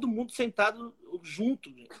 todo mundo sentado junto.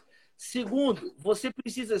 Gente. Segundo, você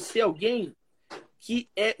precisa ser alguém que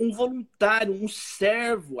é um voluntário, um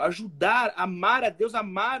servo, ajudar, amar a Deus,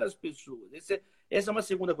 amar as pessoas. Essa é uma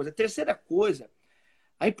segunda coisa. A terceira coisa,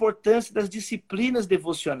 a importância das disciplinas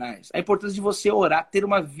devocionais. A importância de você orar, ter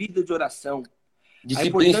uma vida de oração. A disciplina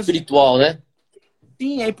importância espiritual, né?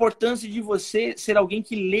 Sim, a importância de você ser alguém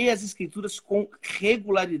que lê as escrituras com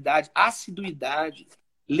regularidade, assiduidade,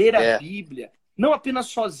 ler a É, Bíblia, não apenas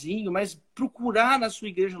sozinho, mas procurar na sua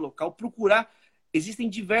igreja local, procurar. Existem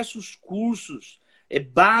diversos cursos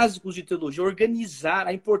básicos de teologia, organizar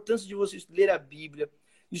a importância de você ler a Bíblia,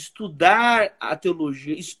 estudar a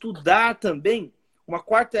teologia, estudar também uma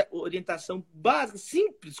quarta orientação básica,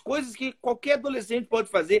 simples, coisas que qualquer adolescente pode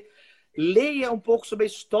fazer. Leia um pouco sobre a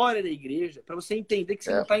história da igreja, para você entender que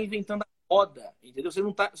você não é, está inventando a roda, entendeu?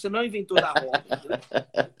 Você não é inventor da roda, entendeu?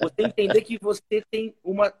 Você entender que você tem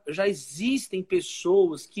já existem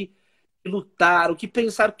pessoas que lutaram, que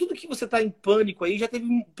pensaram, tudo que você está em pânico aí, já teve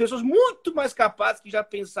pessoas muito mais capazes que já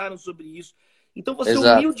pensaram sobre isso. Então você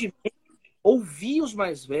exato. humildemente ouvir os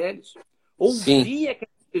mais velhos, Sim, ouvir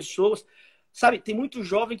aquelas pessoas. Sabe, tem muito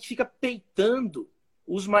jovem que fica peitando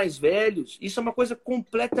os mais velhos. Isso é uma coisa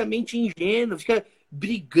completamente ingênua, fica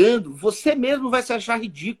brigando. Você mesmo vai se achar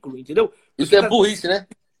ridículo, entendeu? isso Porque é burrice, né?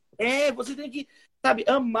 você tem que, sabe,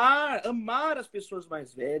 amar as pessoas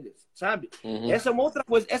mais velhas, sabe? Uhum. Essa é uma outra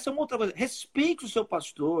coisa. Essa é uma outra coisa. Respeite o seu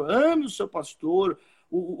pastor, ame o seu pastor,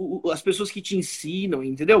 as pessoas que te ensinam,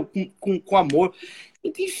 entendeu? Com amor.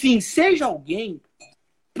 Enfim, seja alguém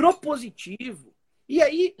propositivo. E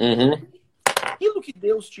aí, Uhum. aquilo que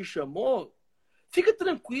Deus te chamou, fica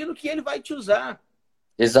tranquilo que ele vai te usar.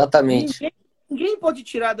 Exatamente. Ninguém pode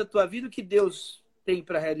tirar da tua vida o que Deus tem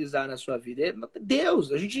para realizar na sua vida. É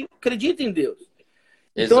Deus, a gente acredita em Deus.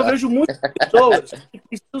 Então eu Exato. vejo muitas pessoas que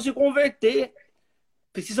precisam se converter,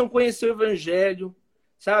 precisam conhecer o Evangelho,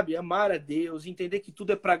 sabe? Amar a Deus, entender que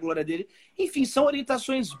tudo é para a glória dele. Enfim, são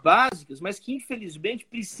orientações básicas, mas que infelizmente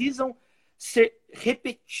precisam ser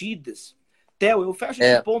repetidas. Theo, eu fecho esse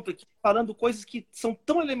É, ponto aqui falando coisas que são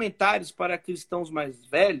tão elementares para cristãos mais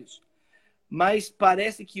velhos, mas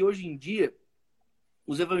parece que hoje em dia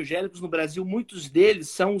os evangélicos no Brasil, muitos deles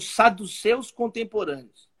são os saduceus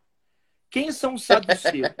contemporâneos. Quem são os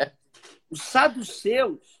saduceus? Os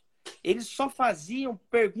saduceus, eles só faziam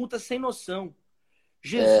perguntas sem noção.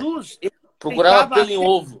 Jesus, ele Procurava respeitava pelo em até...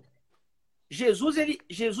 ovo. Jesus,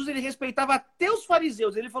 ele respeitava até os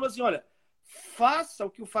fariseus. Ele falou assim, olha, faça o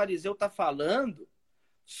que o fariseu está falando,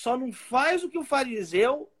 só não faz o que o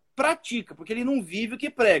fariseu pratica, porque ele não vive o que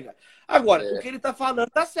prega. Agora, o que ele está falando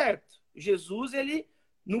está certo. Jesus, ele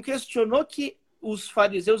não questionou que os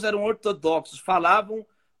fariseus eram ortodoxos, falavam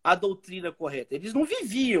a doutrina correta. Eles não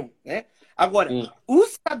viviam, né? Agora,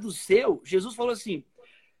 os saduceus, Jesus falou assim,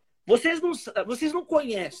 vocês não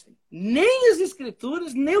conhecem nem as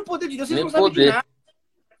escrituras, nem o poder de Deus. Vocês Nem não sabem de poder. nada.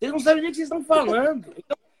 Vocês não sabem nem o que vocês estão falando.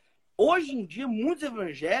 Então, hoje em dia, muitos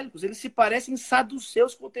evangélicos, eles se parecem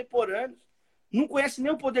saduceus contemporâneos. Não conhece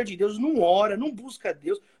nem o poder de Deus, não ora, não busca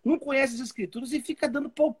Deus, não conhece as escrituras e fica dando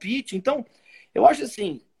palpite. Então, eu acho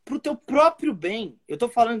assim, pro teu próprio bem, eu tô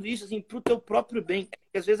falando isso assim, pro teu próprio bem,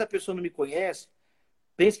 porque às vezes a pessoa não me conhece,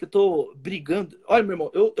 pensa que eu tô brigando. Olha, meu irmão,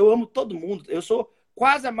 eu amo todo mundo, eu sou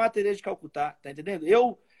quase a Mãe Teresa de Calcutá, tá entendendo?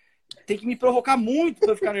 Eu tenho que me provocar muito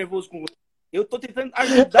para eu ficar nervoso com você. Eu tô tentando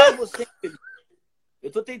ajudar você, Felipe. Eu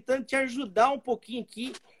tô tentando te ajudar um pouquinho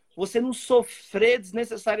aqui, você não sofrer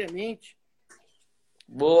desnecessariamente.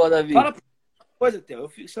 Boa, Davi. Fala coisa,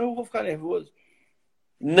 Theo, senão eu vou ficar nervoso.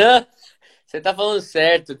 Não, você tá falando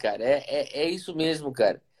certo, cara. É isso mesmo,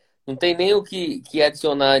 cara. Não tem nem o que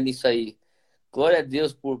adicionar nisso aí. Glória a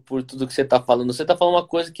Deus por tudo que você tá falando. Você tá falando uma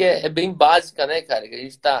coisa que é bem básica, né, cara? Que a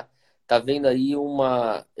gente tá vendo aí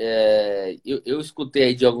uma. Eu escutei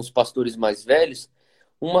aí de alguns pastores mais velhos,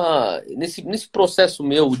 nesse processo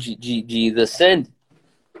meu de The Sand,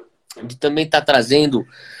 de também tá trazendo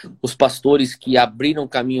os pastores que abriram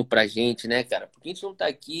caminho pra gente, né, cara? Porque a gente não tá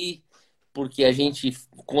aqui porque a gente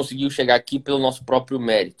conseguiu chegar aqui pelo nosso próprio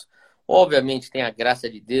mérito. Obviamente tem a graça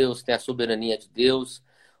de Deus, tem a soberania de Deus,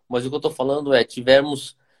 mas o que eu estou falando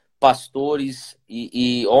tivemos pastores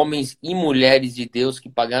e homens e mulheres de Deus que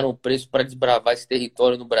pagaram o preço para desbravar esse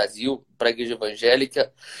território no Brasil, para a igreja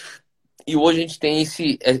evangélica, e hoje a gente tem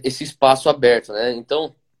esse espaço aberto, né?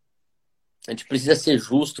 Então, a gente precisa ser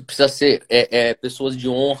justo, precisa ser pessoas de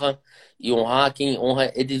honra e honrar quem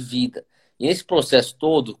honra é devida. E nesse processo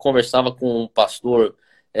todo, conversava com um pastor,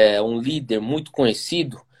 um líder muito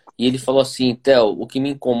conhecido, e ele falou assim, Theo, o que me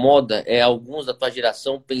incomoda é alguns da tua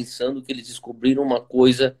geração pensando que eles descobriram uma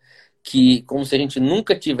coisa que, como se a gente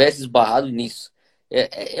nunca tivesse esbarrado nisso.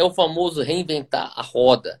 É o famoso reinventar a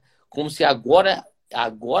roda, como se agora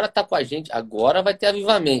tá com a gente, agora vai ter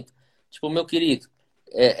avivamento. Tipo, meu querido,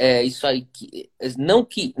 isso aí,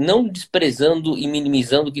 não desprezando e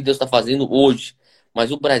minimizando o que Deus está fazendo hoje,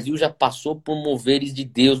 mas o Brasil já passou por moveres de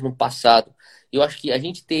Deus no passado. Eu acho que a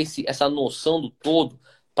gente ter essa noção do todo,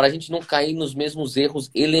 para a gente não cair nos mesmos erros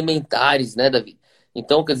elementares, né, Davi?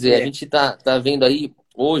 Então, quer dizer, a gente tá vendo aí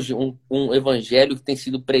hoje um evangelho que tem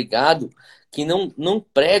sido pregado que não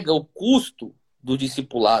prega o custo do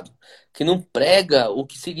discipulado, que não prega o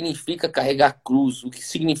que significa carregar a cruz, o que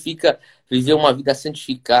significa viver uma vida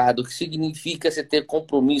santificada, o que significa você ter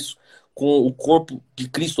compromisso com o corpo de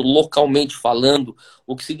Cristo localmente falando,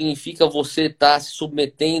 o que significa você estar se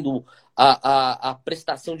submetendo à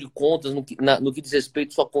prestação de contas no que diz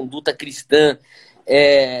respeito à sua conduta cristã.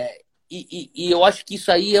 E eu acho que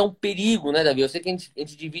isso aí é um perigo, né, Davi? Eu sei que a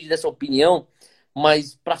gente divide dessa opinião,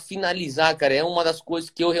 mas para finalizar, cara, é uma das coisas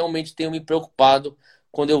que eu realmente tenho me preocupado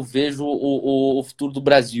quando eu vejo o futuro do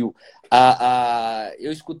Brasil.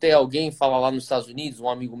 Eu escutei alguém falar lá nos Estados Unidos, um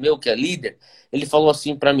amigo meu que é líder, ele falou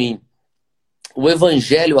assim para mim, o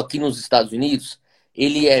evangelho aqui nos Estados Unidos,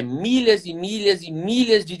 ele é milhas e milhas e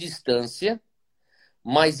milhas de distância,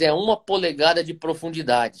 mas é 1 polegada de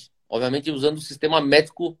profundidade. Obviamente usando o sistema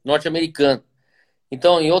métrico norte-americano.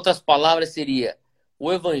 Então, em outras palavras, seria o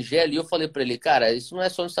evangelho, e eu falei para ele, cara, isso não é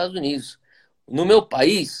só nos Estados Unidos. No meu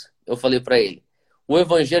país, eu falei para ele, o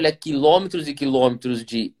evangelho é quilômetros e quilômetros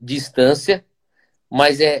de distância,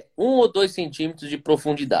 mas é 1 ou 2 centímetros de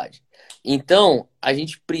profundidade. Então, a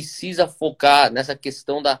gente precisa focar nessa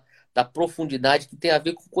questão da profundidade que tem a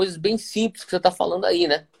ver com coisas bem simples que você está falando aí,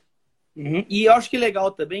 né? Uhum. E eu acho que é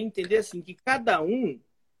legal também entender assim, que cada um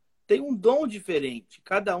tem um dom diferente,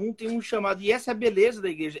 cada um tem um chamado. E essa é a beleza da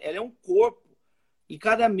igreja, ela é um corpo. E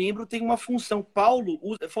cada membro tem uma função. Paulo,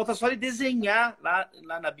 falta só ele desenhar lá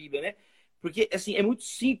na Bíblia, né? Porque, assim, é muito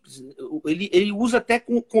simples. Ele usa até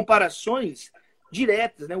comparações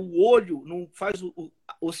diretas, né? O olho não faz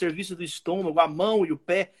o serviço do estômago, a mão e o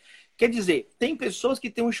pé. Quer dizer, tem pessoas que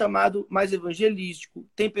têm um chamado mais evangelístico,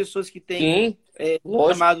 tem pessoas que têm Sim,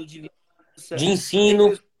 lógico. chamado de liderança, De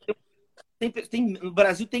ensino. no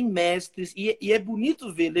Brasil tem mestres, e é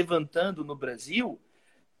bonito ver levantando no Brasil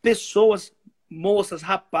pessoas, moças,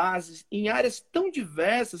 rapazes, em áreas tão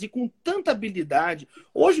diversas e com tanta habilidade.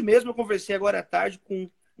 Hoje mesmo eu conversei agora à tarde com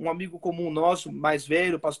um amigo comum nosso, mais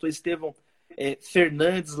velho, o pastor Estevão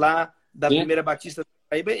Fernandes, lá da Sim. Primeira Batista.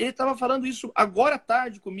 Ele estava falando isso agora à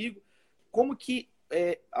tarde comigo, como que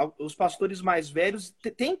os pastores mais velhos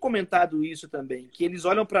têm comentado isso também, que eles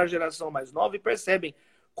olham para a geração mais nova e percebem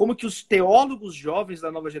como que os teólogos jovens da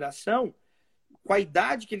nova geração, com a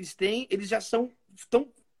idade que eles têm, eles já são tão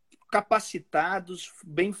capacitados,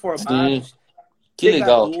 bem Sim. formados, Que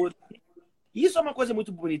legal. pregadores. Isso é uma coisa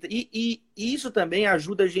muito bonita. E isso também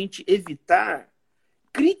ajuda a gente a evitar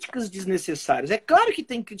críticas desnecessárias. É claro que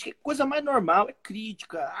tem crítica, coisa mais normal, é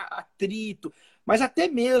crítica, atrito, mas até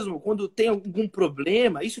mesmo quando tem algum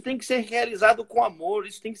problema, isso tem que ser realizado com amor,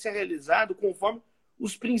 isso tem que ser realizado conforme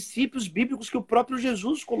os princípios bíblicos que o próprio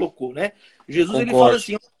Jesus colocou, né? Jesus, ele fala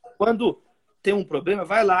assim, quando tem um problema,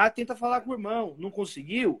 vai lá, tenta falar com o irmão. Não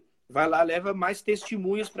conseguiu? Vai lá, leva mais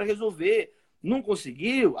testemunhas para resolver. Não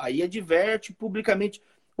conseguiu? Aí adverte publicamente.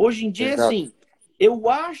 Hoje em dia, assim, eu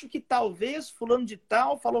acho que talvez fulano de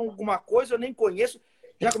tal falou alguma coisa, eu nem conheço,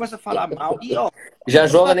 já começa a falar mal. E, ó, já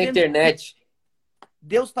Deus joga tá na vendo, internet.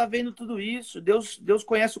 Deus está vendo tudo isso. Deus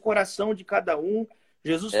conhece o coração de cada um.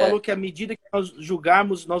 Jesus falou que à medida que nós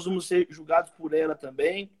julgarmos, nós vamos ser julgados por ela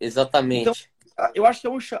também. Exatamente. Então, eu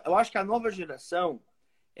acho que a nova geração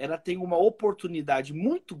ela tem uma oportunidade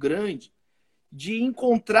muito grande de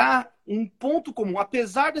encontrar um ponto comum,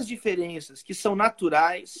 apesar das diferenças que são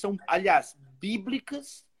naturais, são, aliás,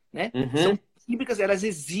 bíblicas, né? São bíblicas, elas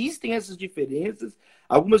existem, essas diferenças,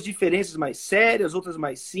 algumas diferenças mais sérias, outras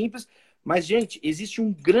mais simples, mas, gente, existe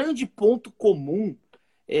um grande ponto comum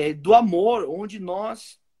do amor, onde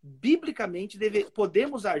nós, biblicamente,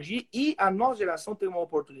 podemos agir, e a nossa geração tem uma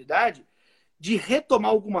oportunidade de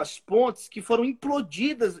retomar algumas pontes que foram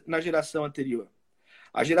implodidas na geração anterior.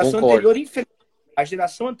 A geração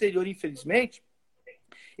anterior, infelizmente,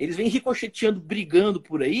 eles vêm ricocheteando, brigando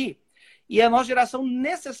por aí, e a nossa geração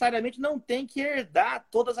necessariamente não tem que herdar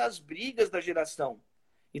todas as brigas da geração.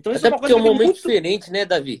 Então, isso Até é uma porque coisa é que um tem momento muito... diferente, né,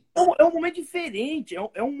 Davi? É um momento diferente,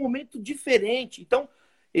 é um momento diferente. Então,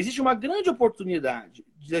 existe uma grande oportunidade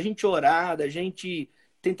de a gente orar, da gente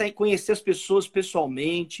tentar conhecer as pessoas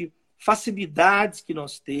pessoalmente, facilidades que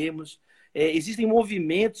nós temos. Existem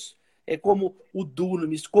movimentos como o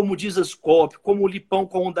Dunamis, como o Dizascope, como o Lipão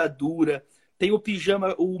com Onda Dura, tem o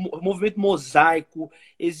pijama, o movimento mosaico,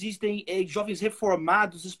 existem jovens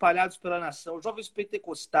reformados espalhados pela nação, jovens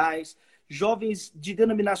pentecostais, jovens de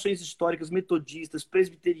denominações históricas, metodistas,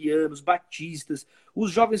 presbiterianos, batistas,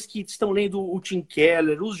 os jovens que estão lendo o Tim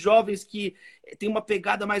Keller, os jovens que têm uma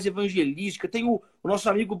pegada mais evangelística, tem o nosso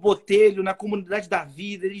amigo Botelho na comunidade da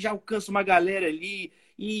vida, ele já alcança uma galera ali,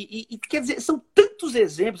 e quer dizer, são tantos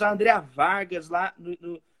exemplos, a Andrea Vargas lá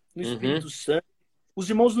no Espírito Santo, os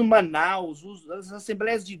irmãos no Manaus, as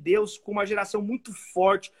Assembleias de Deus com uma geração muito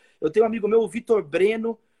forte. Eu tenho um amigo meu, o Vitor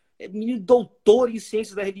Breno, menino doutor em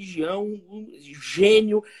ciências da religião, um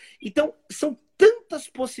gênio. Então, são tantas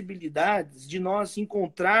possibilidades de nós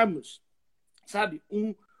encontrarmos, sabe,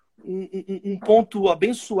 um ponto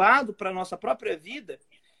abençoado para a nossa própria vida,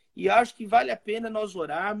 e acho que vale a pena nós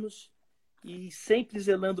orarmos e sempre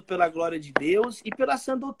zelando pela glória de Deus e pela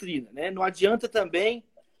sã doutrina, né? Não adianta também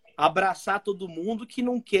abraçar todo mundo que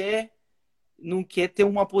não quer ter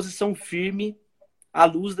uma posição firme à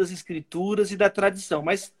luz das escrituras e da tradição,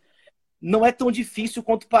 mas não é tão difícil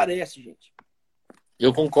quanto parece, gente.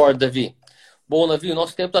 Eu concordo, Davi. Bom, Davi, o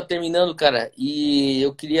nosso tempo tá terminando, cara. E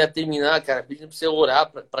eu queria terminar, cara, pedindo pra você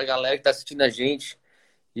orar pra galera que tá assistindo a gente.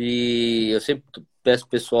 E eu sempre peço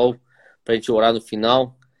pro pessoal pra gente orar no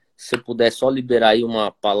final. Se você puder só liberar aí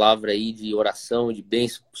uma palavra aí de oração, de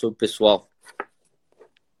bênção sobre o pessoal.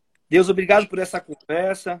 Deus, obrigado por essa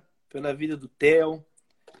conversa, pela vida do Theo.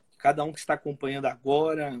 Cada um que está acompanhando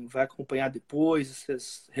agora, vai acompanhar depois,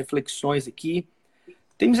 essas reflexões aqui.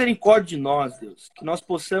 Tem misericórdia de nós, Deus, que nós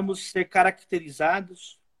possamos ser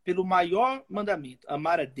caracterizados pelo maior mandamento,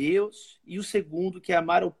 amar a Deus, e o segundo, que é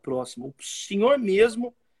amar ao próximo. O Senhor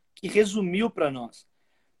mesmo que resumiu para nós.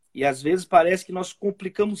 E às vezes parece que nós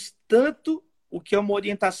complicamos tanto o que é uma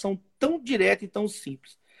orientação tão direta e tão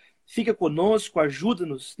simples. Fica conosco,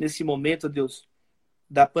 ajuda-nos nesse momento, Deus,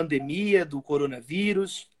 da pandemia, do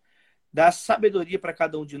coronavírus, dá sabedoria para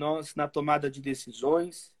cada um de nós na tomada de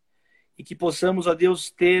decisões, e que possamos, ó Deus,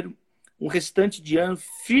 ter um restante de ano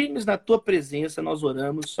firmes na Tua presença, nós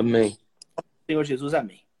oramos. Amém. Senhor Jesus,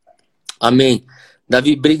 amém. Amém.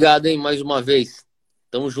 Davi, obrigado, hein, mais uma vez.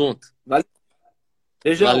 Tamo junto. Valeu.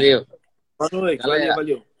 Beijão. Valeu. Boa noite. Galera,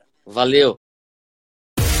 Valeu. Valeu!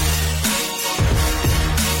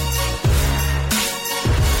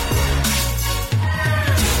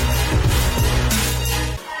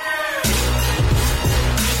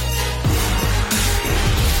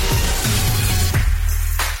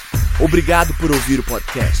 Obrigado por ouvir o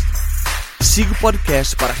podcast. Siga o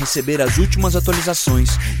podcast para receber as últimas atualizações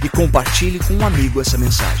e compartilhe com um amigo essa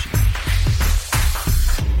mensagem.